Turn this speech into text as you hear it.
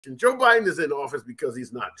Joe Biden is in office because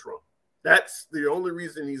he's not Trump. That's the only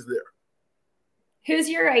reason he's there. Who's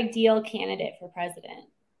your ideal candidate for president?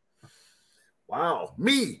 Wow,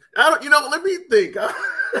 me. I don't. Let me think.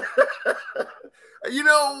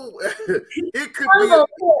 It could humble,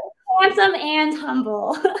 be handsome and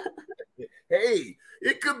humble. Hey,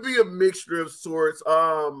 it could be a mixture of sorts.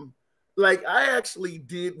 Like I actually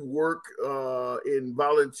did work and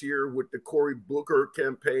volunteer with the Cory Booker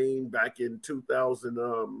campaign back in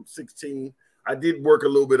 2016. I did work a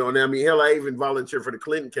little bit on that. I mean, hell, I even volunteered for the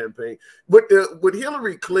Clinton campaign. But with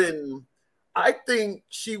Hillary Clinton, I think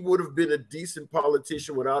she would have been a decent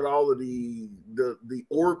politician without all of the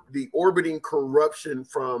orbiting corruption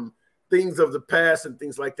from things of the past and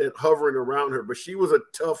things like that hovering around her. But she was a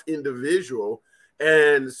tough individual.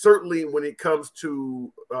 And certainly when it comes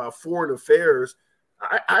to foreign affairs,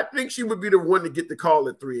 I think she would be the one to get the call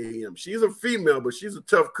at 3 a.m. She's a female, but she's a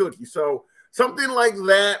tough cookie. So something like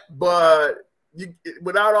that, but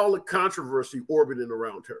without all the controversy orbiting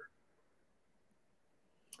around her.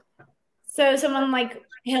 So someone like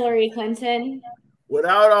Hillary Clinton?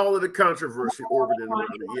 Without all of the controversy orbiting around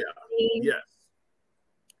her, yeah. Yes.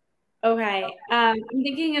 Okay. I'm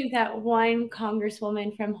thinking of that one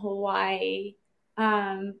congresswoman from Hawaii,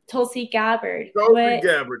 Tulsi Gabbard. Tulsi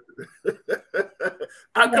Gabbard.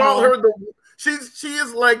 I call her she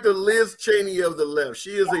is like the Liz Cheney of the left.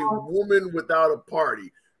 She is a woman without a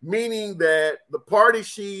party, meaning that the party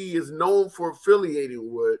she is known for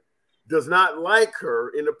affiliating with does not like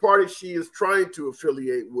her, and the party she is trying to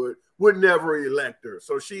affiliate with would never elect her.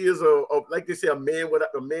 So she is like they say, a man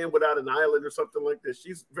without an island or something like that.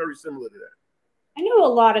 She's very similar to that. I know a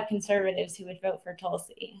lot of conservatives who would vote for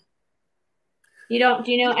Tulsi. Do you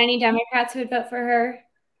know any Democrats who would vote for her?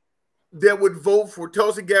 That would vote for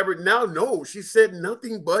Tulsi Gabbard now? No, she said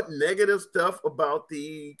nothing but negative stuff about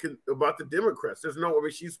the Democrats. There's no, I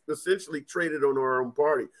mean, she's essentially traded on her own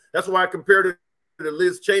party. That's why I compared her to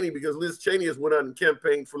Liz Cheney, because Liz Cheney has went out and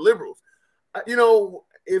campaigned for liberals.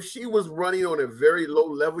 If she was running on a very low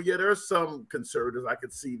level, yeah, there are some conservatives I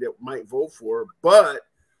could see that might vote for her, but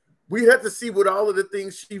we have to see what all of the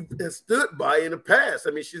things she has stood by in the past.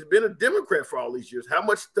 I mean, she's been a Democrat for all these years. How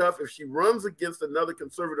much stuff, if she runs against another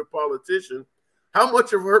conservative politician, how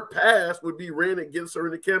much of her past would be ran against her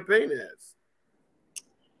in the campaign ads?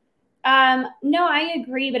 No, I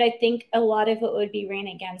agree, but I think a lot of what would be ran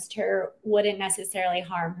against her wouldn't necessarily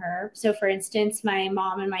harm her. So, for instance, my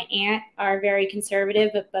mom and my aunt are very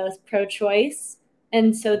conservative, but both pro-choice.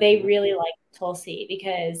 And so they really like Tulsi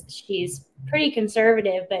because she's pretty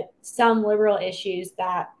conservative, but some liberal issues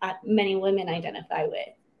that many women identify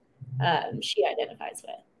with, she identifies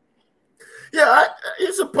with. Yeah,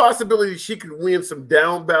 it's a possibility she could win some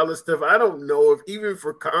down ballot stuff. I don't know if even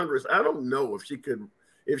for Congress, I don't know if she could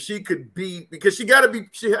beat, because she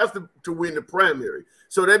has to win the primary.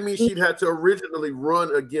 So that means she'd have to originally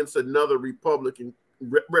run against another Republican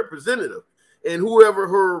representative. And whoever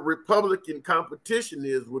her Republican competition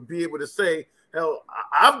is would be able to say, hell,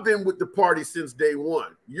 I've been with the party since day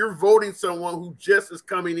one. You're voting someone who just is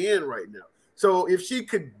coming in right now. So if she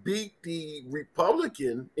could beat the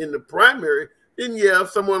Republican in the primary, then yeah,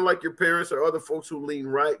 someone like your parents or other folks who lean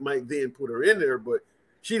right might then put her in there. But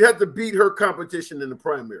she'd have to beat her competition in the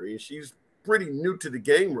primary. And she's pretty new to the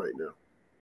game right now.